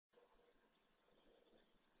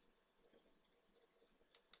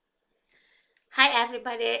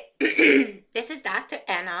everybody. This is Dr.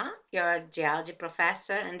 Anna, your geology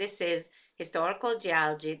professor, and this is historical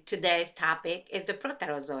geology. Today's topic is the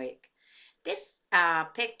Proterozoic. This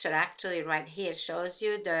picture actually right here shows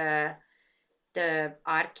you the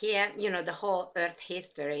Archean, the whole Earth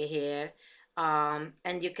history here,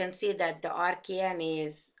 and you can see that the Archean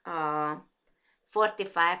is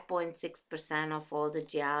 45.6% of all the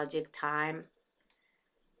geologic time.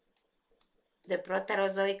 The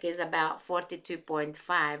Proterozoic is about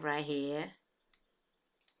 42.5 right here.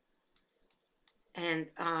 And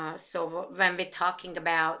so when we're talking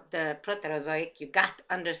about the Proterozoic, you got to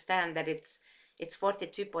understand that it's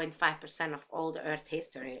 42.5% of all the Earth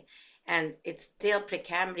history. And it's still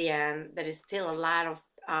Precambrian. There is still a lot of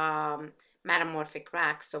metamorphic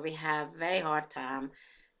rocks, so we have very hard time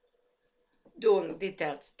doing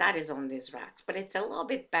detailed studies on these rocks. But it's a little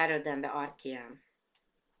bit better than the Archean.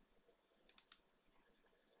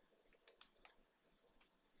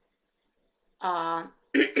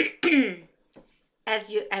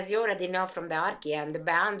 As you already know from the Archean, the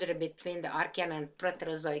boundary between the Archean and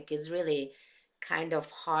Proterozoic is really kind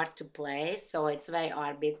of hard to place, so it's very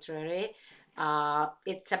arbitrary.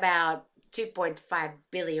 It's about 2.5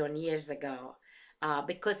 billion years ago,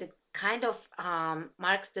 because it kind of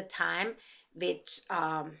marks the time which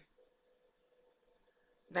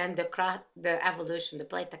when the evolution, the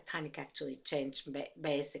plate tectonic actually changed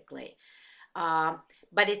basically.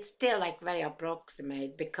 But it's still like very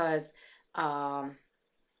approximate because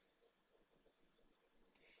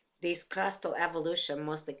this crustal evolution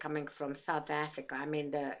mostly coming from South Africa. I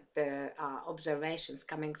mean, the observations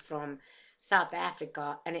coming from South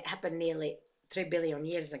Africa, and it happened nearly 3 billion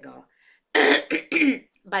years ago.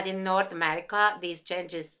 But in North America, these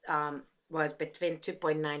changes was between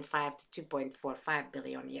 2.95 to 2.45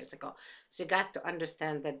 billion years ago. So you got to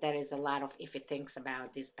understand that there is a lot of iffy things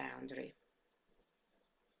about this boundary.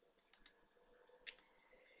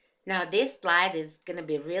 Now, this slide is going to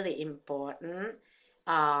be really important.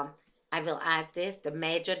 I will ask this, the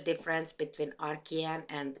major difference between Archean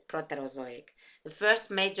and Proterozoic. The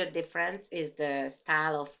first major difference is the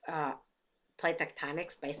style of plate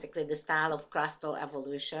tectonics, basically the style of crustal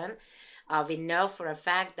evolution. We know for a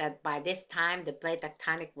fact that by this time, the plate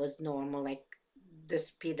tectonic was normal, like the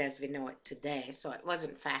speed as we know it today. So it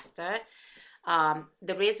wasn't faster.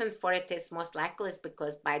 The reason for it is most likely is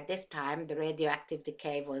because by this time the radioactive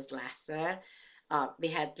decay was lesser. We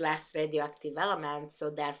had less radioactive elements,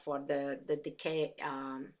 so therefore the decay,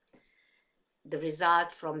 the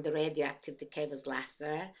result from the radioactive decay was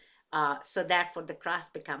lesser. So therefore the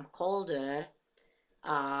crust became colder,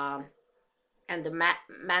 and the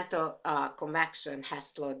mantle convection has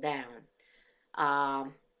slowed down.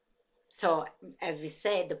 So, as we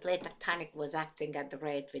say, the plate tectonic was acting at the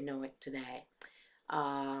rate we know it today.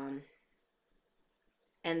 And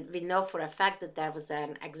we know for a fact that there was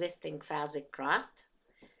an existing felsic crust.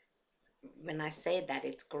 When I say that,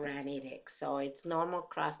 it's granitic, so it's normal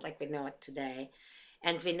crust like we know it today.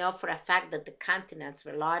 And we know for a fact that the continents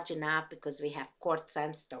were large enough because we have quartz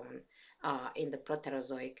sandstone in the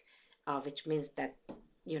Proterozoic, which means that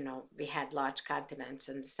we had large continents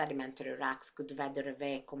and the sedimentary rocks could weather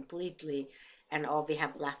away completely, and all we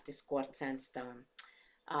have left is quartz sandstone.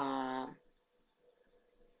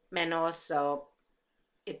 And also,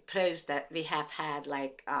 it proves that we have had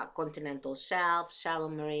like continental shelf, shallow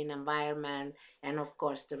marine environment, and of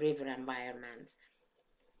course the river environments.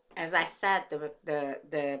 As I said,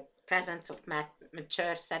 the presence of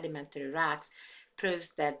mature sedimentary rocks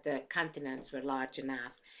proves that the continents were large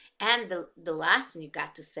enough. And the last thing you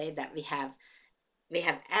got to say that we have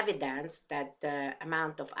evidence that the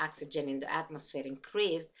amount of oxygen in the atmosphere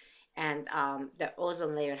increased, and the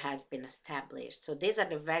ozone layer has been established. So these are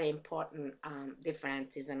the very important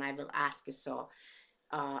differences, and I will ask you. So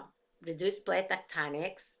reduced plate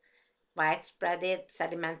tectonics, widespread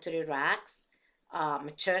sedimentary rocks,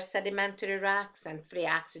 mature sedimentary rocks, and free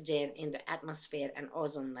oxygen in the atmosphere and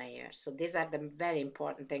ozone layer. So these are the very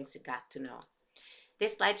important things you got to know.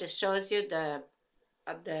 This slide just shows you the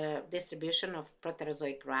distribution of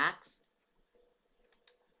Proterozoic rocks.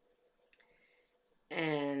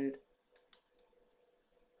 And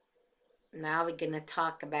now we're going to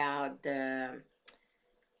talk about we're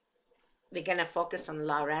going to focus on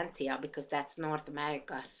Laurentia because that's North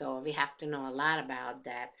America, so we have to know a lot about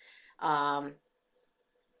that.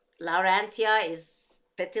 Laurentia is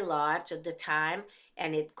pretty large at the time,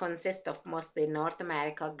 and it consists of mostly North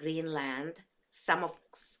America, Greenland, some of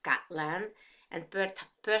Scotland, and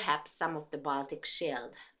perhaps some of the Baltic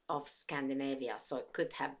Shield of Scandinavia. So it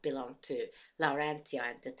could have belonged to Laurentia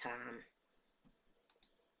at the time.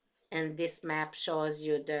 And this map shows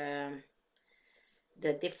you the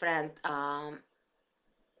the different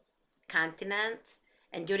continents.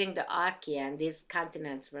 And during the Archean, these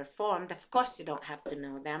continents were formed. Of course, you don't have to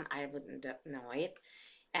know them. I wouldn't know it.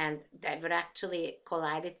 And they were actually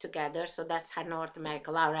collided together. So that's how North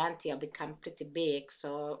America, Laurentia, become pretty big.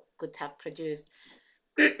 So could have produced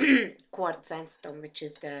quartz sandstone, which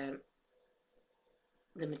is the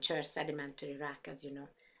mature sedimentary rock, as you know.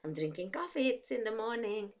 I'm drinking coffee. It's in the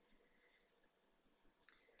morning.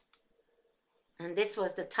 And this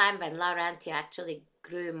was the time when Laurentia actually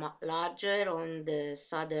grew larger on the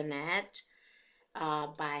southern edge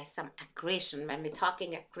by some accretion. When we're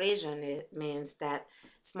talking accretion, it means that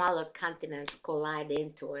smaller continents collide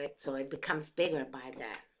into it, so it becomes bigger by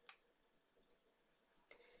that.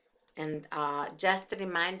 And just a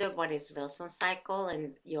reminder, what is Wilson cycle?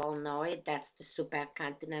 And you all know it. That's the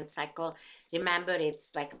supercontinent cycle. Remember,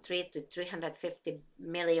 it's like 3 to 350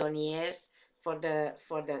 million years for the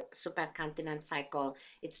supercontinent cycle.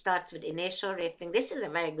 It starts with initial rifting. This is a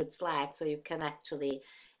very good slide, so you can actually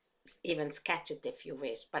even sketch it if you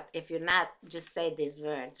wish. But if you're not, just say these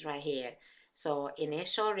words right here. So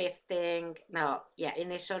initial rifting,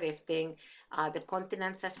 initial rifting, the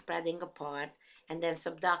continents are spreading apart, and then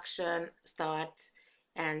subduction starts,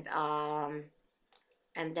 and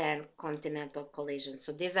then continental collision.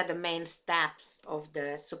 So these are the main steps of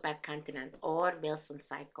the supercontinent or Wilson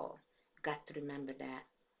cycle. You got to remember that.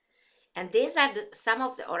 And these are some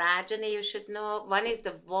of the orogeny you should know. One is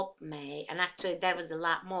the Wapme, and actually there was a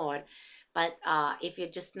lot more. But if you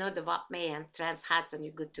just know the Wapme and Trans-Hudson,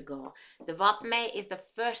 you're good to go. The Wapme is the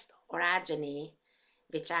first orogeny,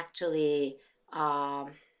 which actually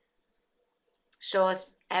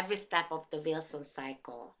shows every step of the Wilson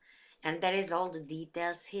cycle. And there is all the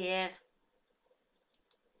details here.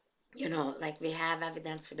 You know, like we have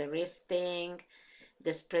evidence for the rifting,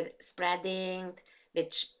 the spreading,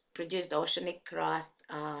 which produced oceanic crust,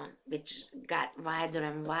 which got wider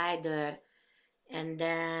and wider. And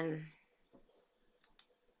then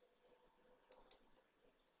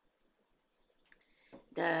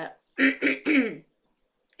it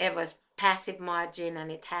was passive margin,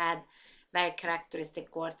 and it had very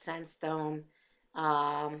characteristic quartz sandstone.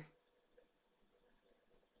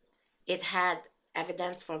 It had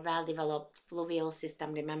evidence for well-developed fluvial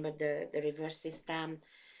system. Remember the river system.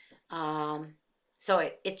 So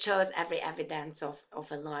it shows every evidence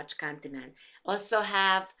of a large continent. Also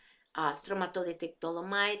have stromatolitic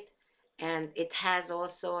dolomite, and it has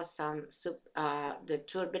also some the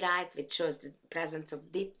turbidite, which shows the presence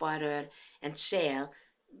of deep water, and shale,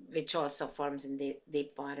 which also forms in the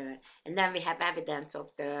deep water. And then we have evidence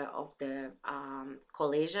of the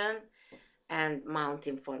collision and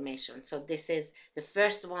mountain formation. So this is the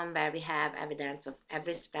first one where we have evidence of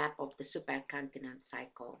every step of the supercontinent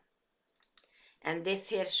cycle. And this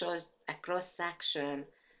here shows a cross-section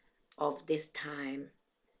of this time,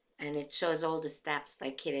 and it shows all the steps.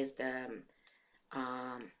 Like here is the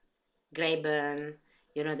graben,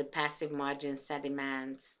 you know, the passive margin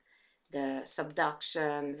sediments, the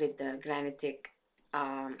subduction with the granitic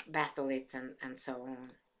batholiths, and so on.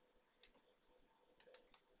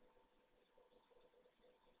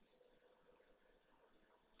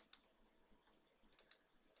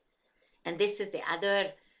 And this is the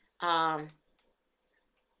other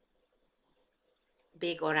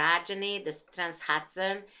big orogeny, the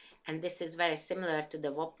Trans-Hudson, and this is very similar to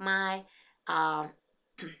the Wapmai.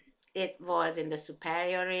 It was in the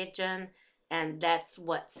superior region, and that's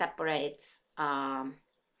what separates right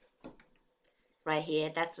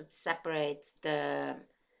here. That's what separates the.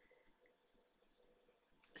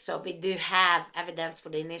 So we do have evidence for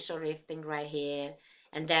the initial rifting right here,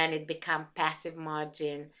 and then it become passive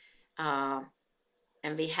margin,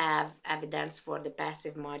 and we have evidence for the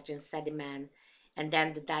passive margin sediment, and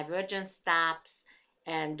then the divergence stops,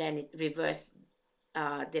 and then it reverse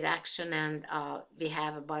direction, and we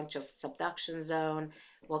have a bunch of subduction zone,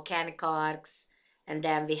 volcanic arcs, and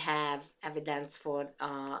then we have evidence for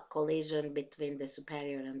collision between the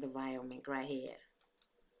superior and the Wyoming right here.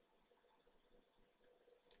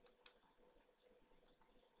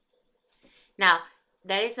 Now,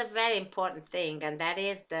 there is a very important thing, and that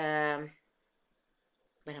is the,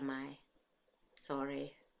 where am I?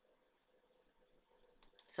 Sorry.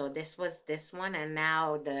 So this was this one, and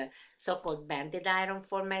now the so-called banded iron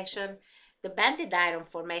formation. The banded iron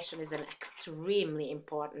formation is an extremely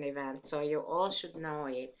important event, so you all should know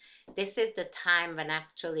it. This is the time when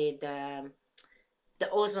actually the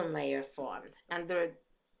ozone layer formed, and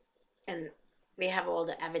we have all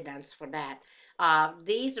the evidence for that.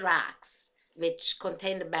 These rocks, which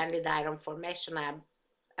contain the banded iron formation, are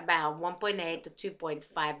about 1.8 to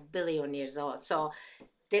 2.5 billion years old. So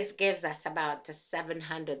this gives us about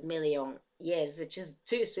 700 million years, which is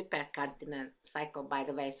 2 supercontinent cycle, by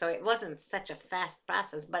the way. So it wasn't such a fast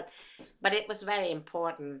process, but it was very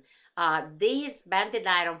important. These banded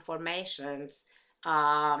iron formations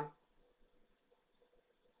um,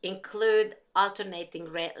 include alternating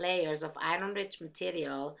layers of iron-rich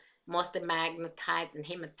material, mostly magnetite and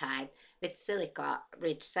hematite, with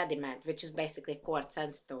silica-rich sediment, which is basically quartz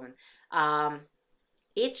sandstone.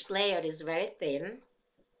 Each layer is very thin,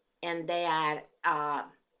 and they are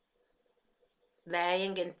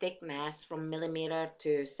varying in thickness from millimeter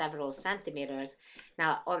to several centimeters.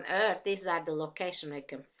 Now, on Earth, these are the location where you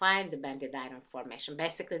can find the banded iron formation.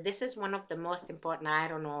 Basically, this is one of the most important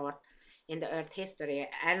iron ore in the Earth history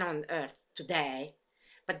and on Earth today.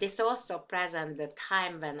 But this also present the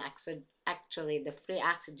time when actually the free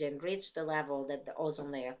oxygen reached the level that the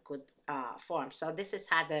ozone layer could form. So this is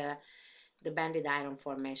how the banded iron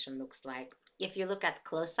formation looks like. If you look at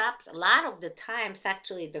close-ups, a lot of the times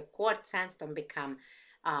actually the quartz sandstone become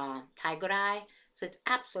tiger eye. So it's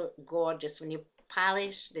absolutely gorgeous. When you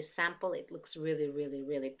polish this sample, it looks really, really,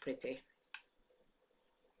 really pretty.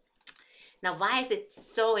 Now, why is it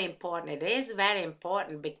so important? It is very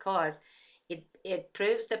important because it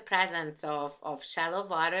proves the presence of shallow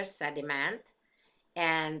water sediment,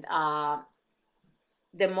 and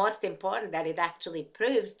the most important that it actually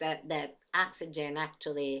proves that oxygen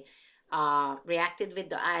actually reacted with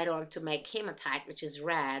the iron to make hematite, which is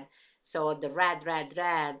red. So the red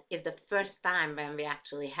is the first time when we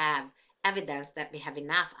actually have evidence that we have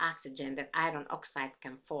enough oxygen that iron oxide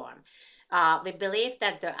can form. We believe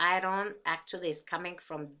that the iron actually is coming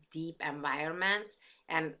from deep environments,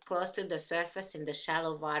 and close to the surface in the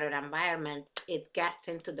shallow water environment, it gets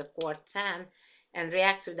into the quartz sand and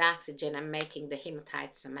reacts with oxygen and making the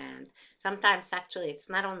hematite cement. Sometimes actually it's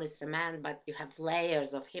not only cement, but you have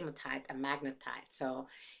layers of hematite and magnetite. So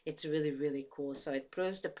it's really, really cool. So it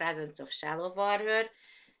proves the presence of shallow water.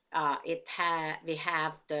 We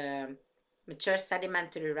have the mature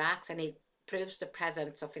sedimentary rocks, and it proves the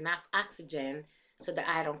presence of enough oxygen so the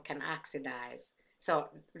iron can oxidize. So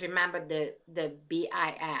remember the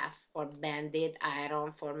BIF, or banded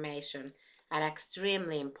iron formation, are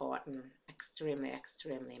extremely important. Extremely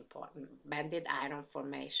important. Banded iron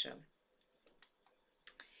formation.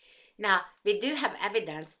 Now, we do have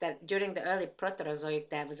evidence that during the early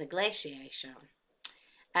Proterozoic there was a glaciation.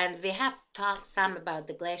 And we have talked some about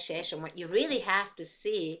the glaciation. What you really have to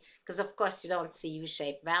see, because of course you don't see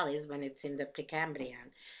U-shaped valleys when it's in the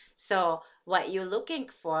Precambrian. So what you're looking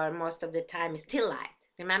for most of the time is tillite.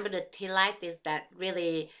 Remember, the tillite is that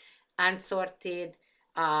really unsorted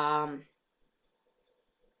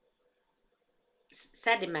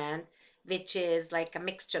sediment, which is like a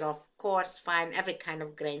mixture of coarse, fine, every kind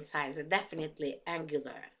of grain size, definitely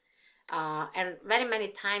angular. And very many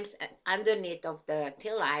times underneath of the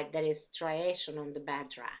tillite, there is striation on the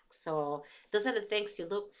bedrock. So those are the things you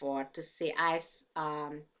look for to see ice,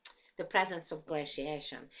 the presence of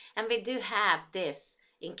glaciation. And we do have this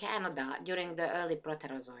in Canada during the early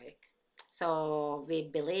Proterozoic. So we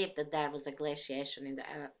believe that there was a glaciation in the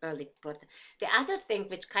early Proterozoic. The other thing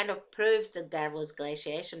which kind of proves that there was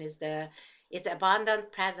glaciation is the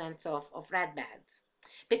abundant presence of red beds.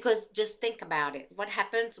 Because just think about it. What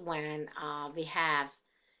happens when we have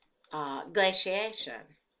glaciation?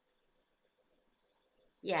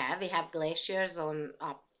 Yeah, we have glaciers on,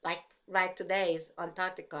 like right today is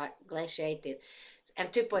Antarctica glaciated.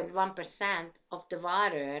 And 2.1% of the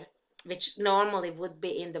water, which normally would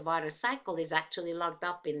be in the water cycle, is actually locked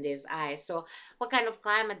up in this ice. So what kind of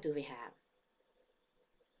climate do we have?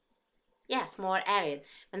 Yes, more arid.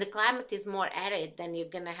 When the climate is more arid, then you're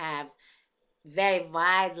going to have very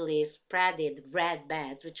widely spreaded red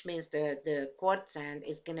beds, which means the quartz sand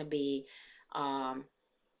is going to be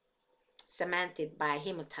cemented by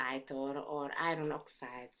hematite or iron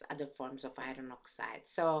oxides, other forms of iron oxide.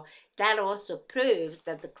 So that also proves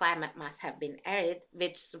that the climate must have been arid,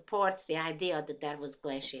 which supports the idea that there was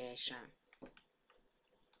glaciation.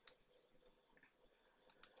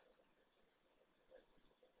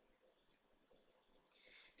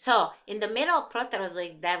 So in the middle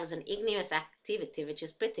Proterozoic, there was an igneous activity, which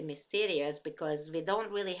is pretty mysterious because we don't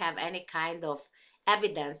really have any kind of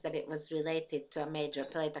evidence that it was related to a major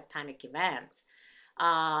plate tectonic event.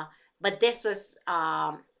 But this was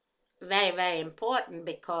very, very important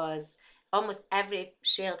because almost every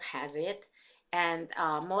shield has it, and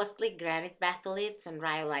mostly granite batholiths and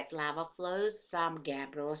rhyolite lava flows, some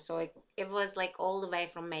gabbro. So it was like all the way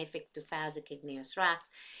from mafic to phasic igneous rocks.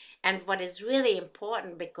 And what is really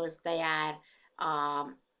important, because they have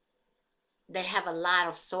a lot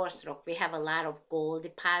of source rock. We have a lot of gold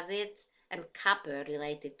deposits and copper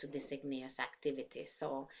related to this igneous activity.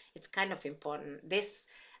 So it's kind of important. This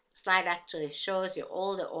slide actually shows you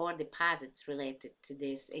all the ore deposits related to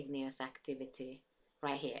this igneous activity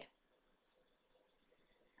right here.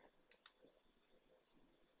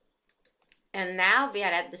 And now we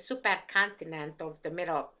are at the supercontinent of the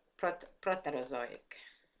middle Proterozoic.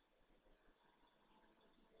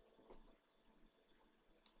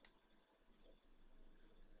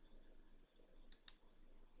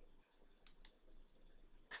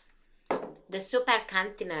 The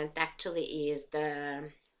supercontinent actually is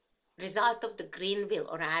the result of the Greenville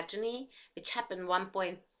orogeny, which happened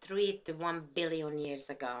 1.3 to 1 billion years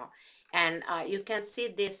ago. And you can see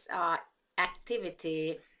this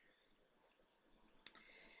activity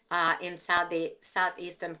in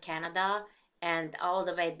southeastern Canada and all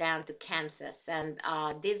the way down to Kansas. And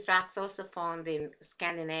these rocks also found in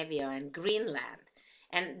Scandinavia and Greenland.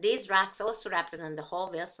 And these rocks also represent the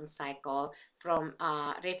whole Wilson cycle from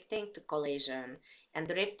rifting to collision. And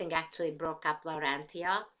the rifting actually broke up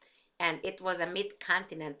Laurentia. And it was a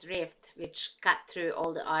mid-continent rift which cut through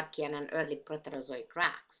all the Archean and early Proterozoic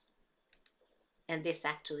rocks. And this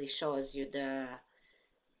actually shows you the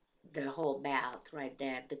whole belt right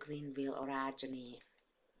there, the Greenville orogeny.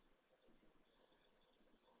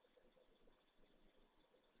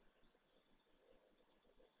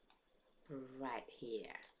 Right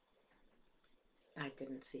here. I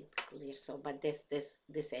didn't see it clear, so but this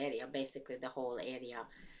area, basically the whole area,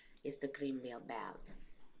 is the Greenville belt.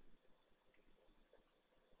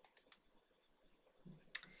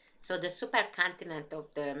 So the supercontinent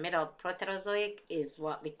of the middle Proterozoic is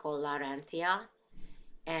what we call Laurentia,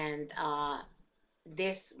 and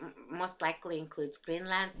this most likely includes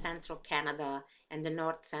Greenland, central Canada, and the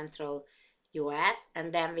north central US.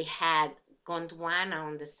 And then we had Gondwana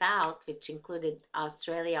on the south, which included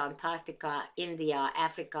Australia, Antarctica, India,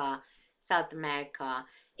 Africa, South America.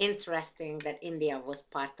 Interesting that India was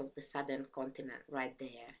part of the southern continent right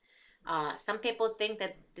there. Some people think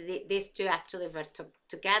that these two actually were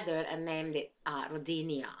together and named it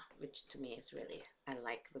Rodinia, which to me is really, I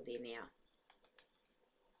like Rodinia.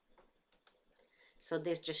 So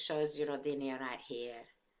this just shows you Rodinia right here.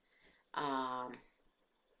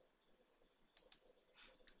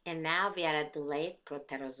 And now we are at the late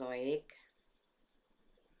Proterozoic.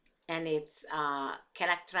 And it's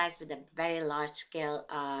characterized with a very large scale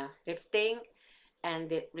rifting.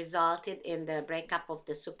 And it resulted in the breakup of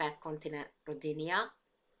the supercontinent Rodinia.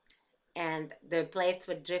 And the plates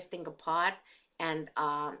were drifting apart. And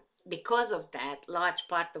because of that, large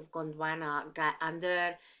part of Gondwana got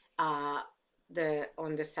under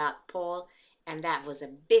on the South Pole, and that was a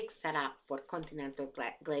big setup for continental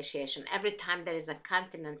glaciation. Every time there is a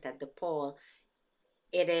continent at the pole,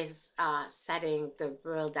 it is setting the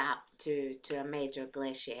world up to a major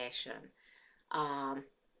glaciation.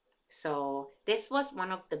 So this was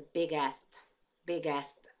one of the biggest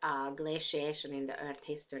glaciation in the Earth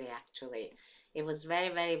history, actually. It was very,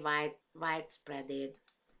 very widespread.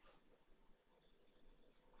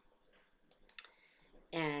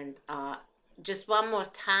 And just one more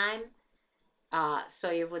time,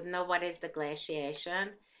 so you would know what is the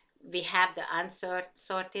glaciation. We have the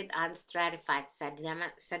unsorted, unstratified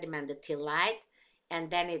sediment, the tillite,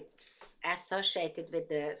 and then it's associated with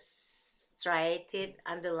the striated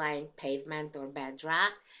underlying pavement or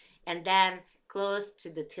bedrock. And then close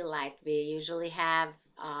to the tillite, we usually have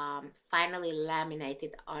finely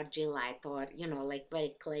laminated argillite, or, you know, like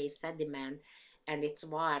very clay sediment. And it's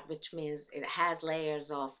ward, which means it has layers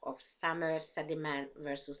of summer sediment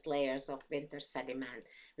versus layers of winter sediment.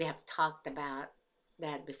 We have talked about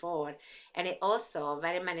that before. And it also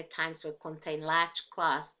very many times will contain large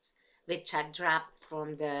crusts which are dropped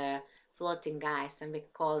from the floating ice, and we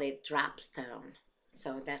call it dropstone.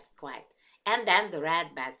 So that's quite. And then the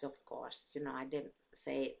red beds, of course. You know, I didn't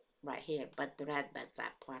say it right here, but the red beds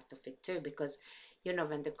are part of it too, because you know,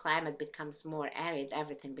 when the climate becomes more arid,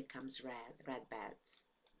 everything becomes red beds.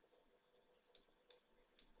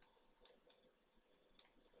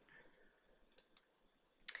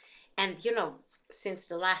 And, you know, since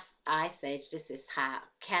the last ice age, this is how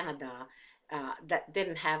Canada, that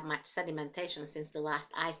didn't have much sedimentation since the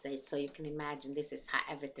last ice age. So you can imagine this is how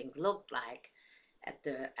everything looked like at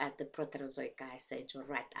the Proterozoic ice age or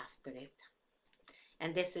right after it.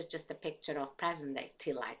 And this is just a picture of present-day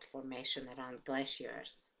tillite formation around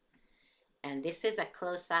glaciers. And this is a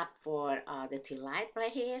close-up for the tillite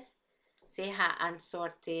right here. See how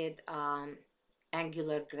unsorted,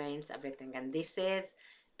 angular grains, everything. And this is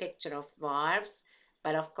picture of varves,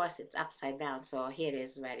 but of course it's upside down. So here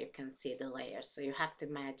is where you can see the layers. So you have to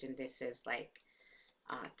imagine this is like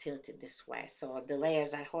tilted this way. So the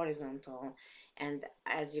layers are horizontal, and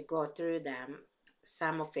as you go through them,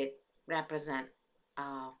 some of it represent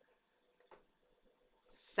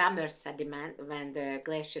summer sediment when the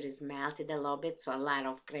glacier is melted a little bit, so a lot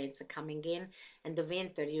of grains are coming in, and the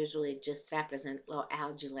winter usually just represent low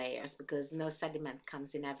algae layers because no sediment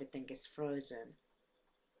comes in, everything is frozen.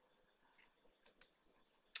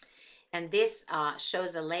 And this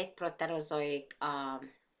shows a late Proterozoic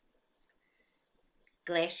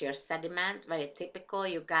glacier sediment, very typical.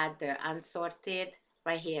 You got the unsorted,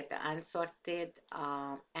 right here, the unsorted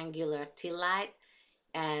angular tillite,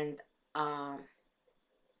 and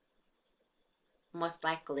most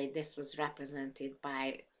likely this was represented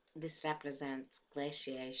by, this represents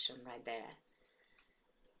glaciation right there.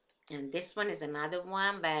 And this one is another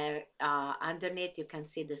one where underneath you can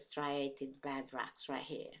see the striated bedrocks right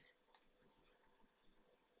here.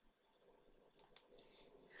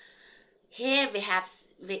 Here we have,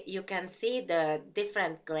 you can see the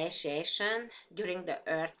different glaciation during the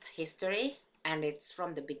Earth history, and it's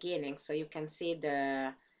from the beginning. So you can see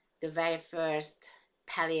the very first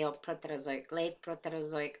Paleo-Proterozoic, late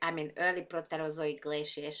Proterozoic, I mean early Proterozoic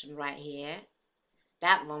glaciation right here.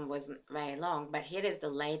 That one wasn't very long, but here is the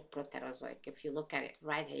late Proterozoic. If you look at it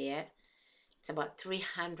right here, it's about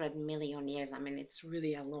 300 million years. I mean, it's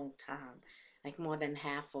really a long time, like more than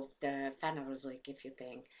half of the Phanerozoic, if you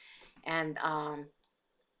think. And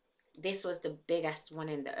this was the biggest one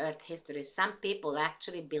in the Earth history. Some people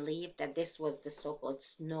actually believe that this was the so-called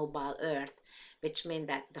snowball Earth, which means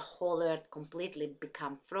that the whole Earth completely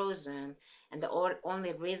become frozen, and the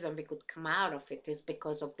only reason we could come out of it is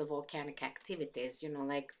because of the volcanic activities, you know,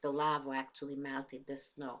 like the lava actually melted the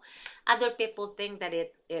snow. Other people think that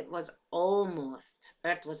it was almost,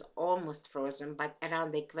 Earth was almost frozen, but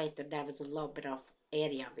around the equator there was a little bit of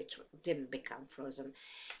area which didn't become frozen.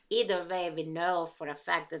 Either way, we know for a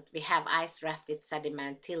fact that we have ice rafted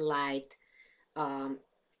sediment, tillite,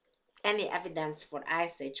 any evidence for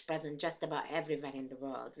ice age present just about everywhere in the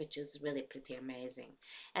world, which is really pretty amazing.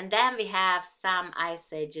 And then we have some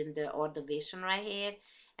ice age in the Ordovician right here,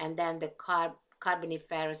 and then the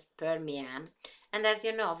Carboniferous Permian. And as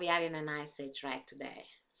you know, we are in an ice age right today.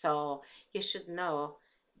 So you should know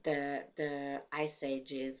the ice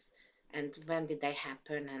ages and when did they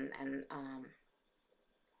happen, and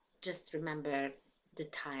just remember the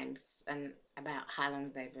times and about how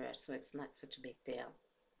long they were, so it's not such a big deal.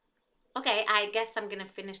 Okay, I guess I'm gonna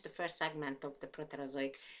finish the first segment of the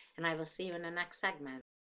Proterozoic, and I will see you in the next segment.